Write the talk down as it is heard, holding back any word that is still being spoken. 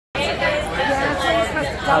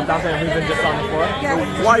Dante, we've been just on the floor.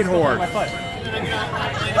 Yeah. The White Horse.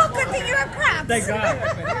 Well, good thing you have crabs. Thank God.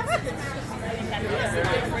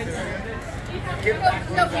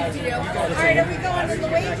 No big deal. All right, are we going to the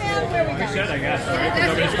way down? Where are we going? We should, I guess. Right?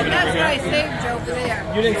 That's why I saved you over there.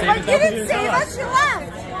 You didn't save us. But you didn't save us, you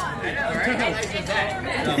left. It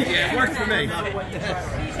worked for me.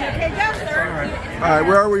 Okay, go, sir. All right,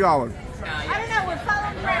 where are we going? I don't know, we're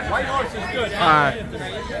following crabs. White Horse is good.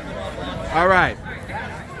 All right.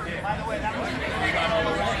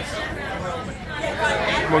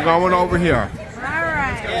 We're going over here. All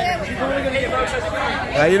right.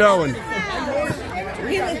 How you doing?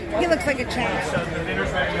 He looks like a champ.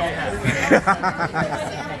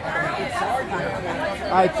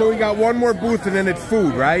 All right, so we got one more booth and then it's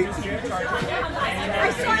food, right? I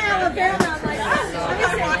saw Alabama. I'm like, oh, I'm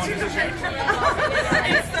just watching the picture.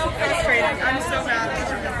 It's so frustrating. I'm so mad.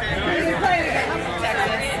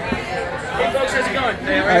 Hey folks, how's it going?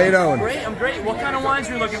 How you doing? Great, I'm great. What kind of wines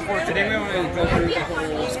are you looking for today? We want to go through the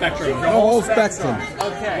whole spectrum. The whole spectrum.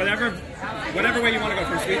 Okay. Whatever way you want to go,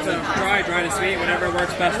 from sweet to dry, dry to sweet, whatever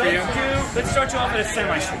works best for you. Let's start you off at a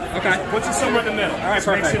semi-sweet. Okay. Put you somewhere in the middle. All right, Let's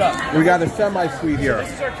mix it perfect. up. We got a semi-sweet here.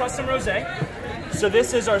 This is our custom rosé. So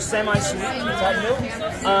this is our semi-sweet.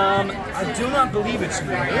 I do not believe it's new.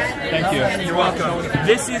 Thank you. You're welcome.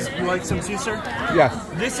 This is, you like some too, sir? Yes.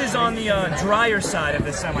 This is on the drier side of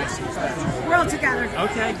the semi-sweet spectrum. We're all together.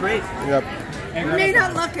 Okay, great. Yep. We may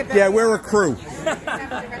not look at that. Yeah, we're a crew.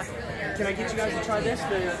 Can I get you guys to try this,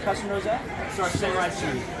 the custom rosé? It's our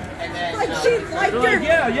semi-sweet. Like they're like,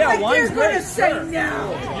 like wine's they're gonna great, say sure. no.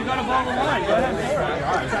 You got a bottle of wine. Go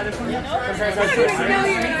ahead. Try this one yet?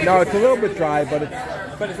 No, it's a little bit dry, but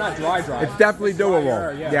But it's not dry, dry. it's definitely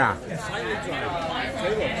doable. Yeah.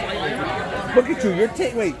 Look at you. You're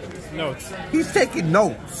taking. Wait. Notes. He's taking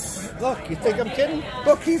notes. Look, you think I'm kidding?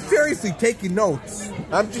 Look, he's seriously taking notes.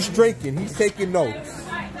 I'm just drinking. He's taking notes.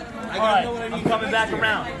 All right, I'm coming back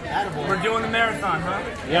around. We're doing the marathon, huh?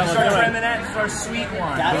 Yeah, Start trying that. It's our sweet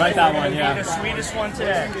one. I like that one, yeah. The sweetest one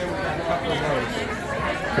today.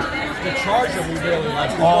 The Charger we really like.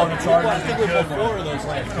 Oh, the Charger. I think we were four of those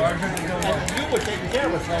last year. You were taking care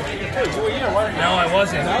of us last year too. You were here, weren't you? No, I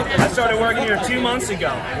wasn't. I started working here 2 months ago.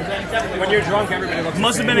 When you're drunk, everybody looks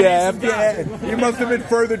Must have been Yeah, an easy guy. you must have been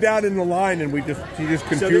further down in the line, and he just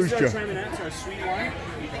confused So this is you. our Treminette, our sweet wine.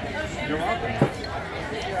 You're welcome.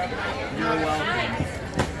 You're welcome.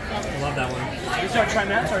 I love that one. This is our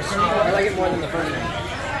Treminette, our sweet I wine. like it more than the first one.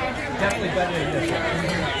 Definitely better than this.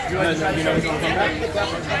 You like to try this one?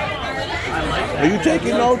 Are you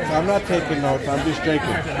taking notes? I'm not taking notes. I'm just drinking.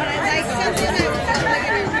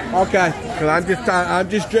 Okay, because I'm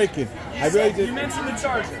just drinking. I really You did. mentioned the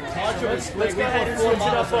Charger. Let's go ahead and switch it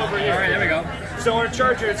up over here. All right, there we go. So our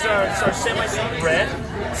Charger, it's our semi-sweet red.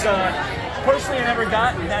 It's personally, I never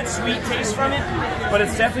got that sweet taste from it, but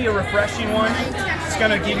it's definitely a refreshing one. It's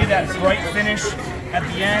gonna give you that bright finish at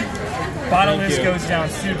the end. Bottle this goes down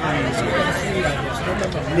super easy.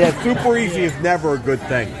 Yeah, super easy is never a good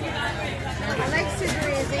thing. I like super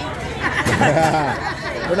easy.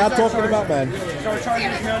 We're not talking about men. So our Charger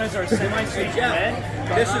is known as our semi-sweet red.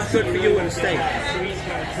 This is good for you in a steak.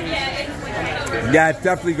 Yeah, it's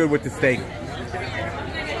definitely good with the steak. Oh,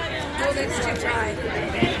 that's too dry.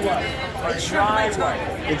 Our dry one.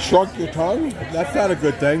 It shrunk your tongue? That's not a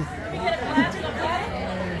good thing.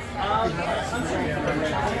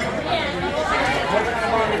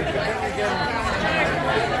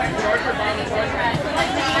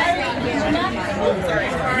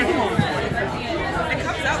 It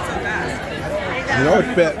comes out so fast. You know,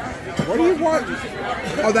 it's bit. What do you want?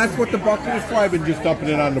 Oh, that's what the bucket is for. I've been just dumping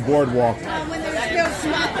it on the boardwalk. When there's no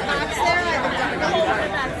small box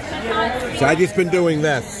there, So I've just been doing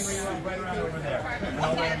this.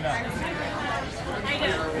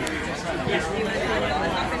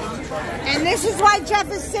 and this is why Jeff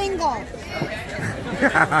is single.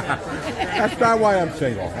 That's not why I'm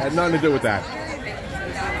single. It had nothing to do with that.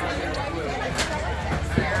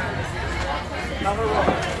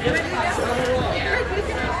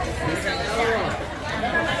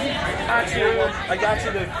 I got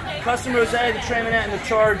you the custom rosé, the Treminette, and the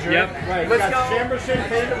Charger. Yep. Right. Let's got go. Chamberson,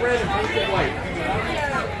 painted red, and painted white.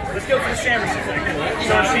 Let's go for the Chamberson.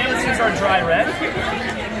 So our Chamberson's our dry red.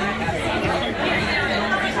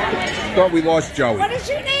 Thought we lost Joey. What is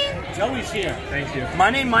your name? Joey's here. Thank you. My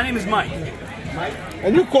name is Mike.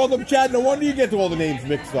 And you called him Chad. No wonder you get all the names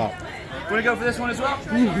mixed up. Want to go for this one as well?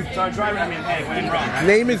 So our dry red, hey, we didn't wrong, right?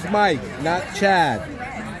 Name is Mike, not Chad. I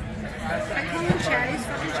call him Chad. He's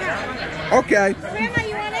fucking Chad. Okay. Grandma,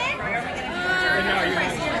 you want it?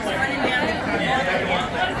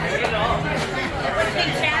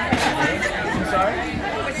 I'm sorry?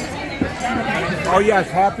 Oh yes,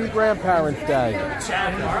 happy Grandparents Day.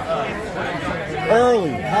 Early,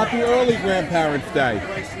 happy early Grandparents Day.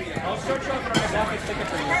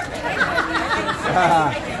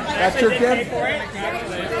 That's your gift? I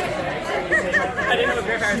didn't have a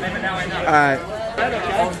grandparents name, but now I know. Alright.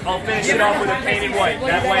 I'll finish it off with a painted white.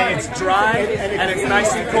 That way it's dry and it's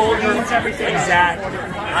nice and cold. Exactly.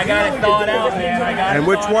 I got it thawed out, man. I got And it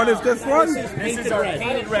which thawed one out. is this one? This is our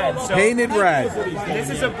painted red. So Painted red. this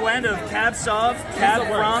is a blend of Cab Sauv, Cab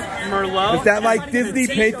Franc, Merlot. Is that like Disney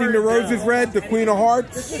painting the roses red, the Queen of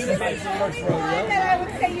Hearts? This is the one that I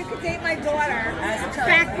would say you could date my daughter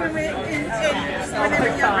back when we when they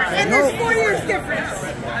were younger. And there's 4 years difference.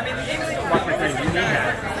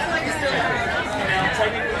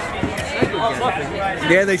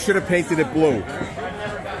 Yeah, they should have painted it blue.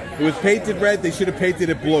 It was painted red, they should have painted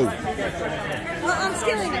it blue. Well, I'm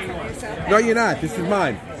stealing it from you, so. No, you're not. This is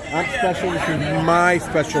mine. I'm special. This is my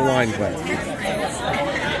special wine glass.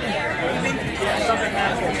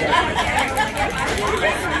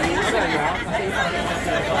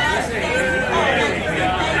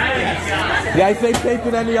 Yeah, I say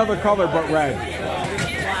painted any other color but red.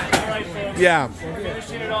 Yeah.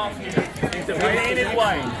 Finishing it off here. It's a painted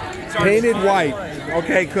white. Painted white.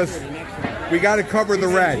 Okay, because we got to cover the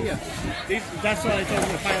red. That's what I told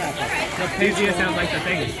you, the pineapple. The painted sounds like the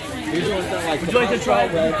thing. These are ones that like. Would you like to try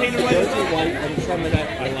red, painted white? white, and some of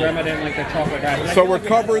that. My grandma didn't like the chocolate red. So we're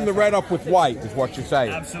covering the red up with white, is what you're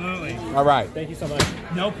saying. Absolutely. All right. Thank you so much.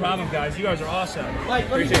 No problem, guys. You guys are awesome. Mike,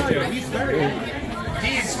 appreciate you. He's very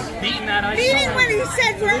He's beating that ice. He didn't when he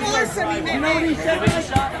said we're awesome. He meant what he said.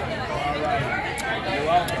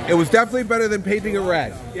 It was definitely better than painting it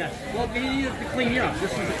red. Yes. Well, you needed to clean you up.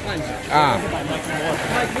 This is a cleanser. Ah.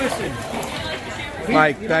 Mike, listen.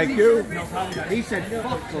 Mike, thank you. He said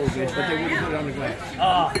fuck those, but they wouldn't put it on the glass.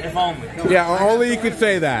 Ah, if only. Yeah, only you could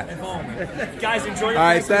say that. If only. Guys, enjoy your All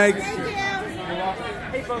right, place. thanks. Thank you.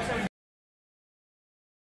 Hey, folks.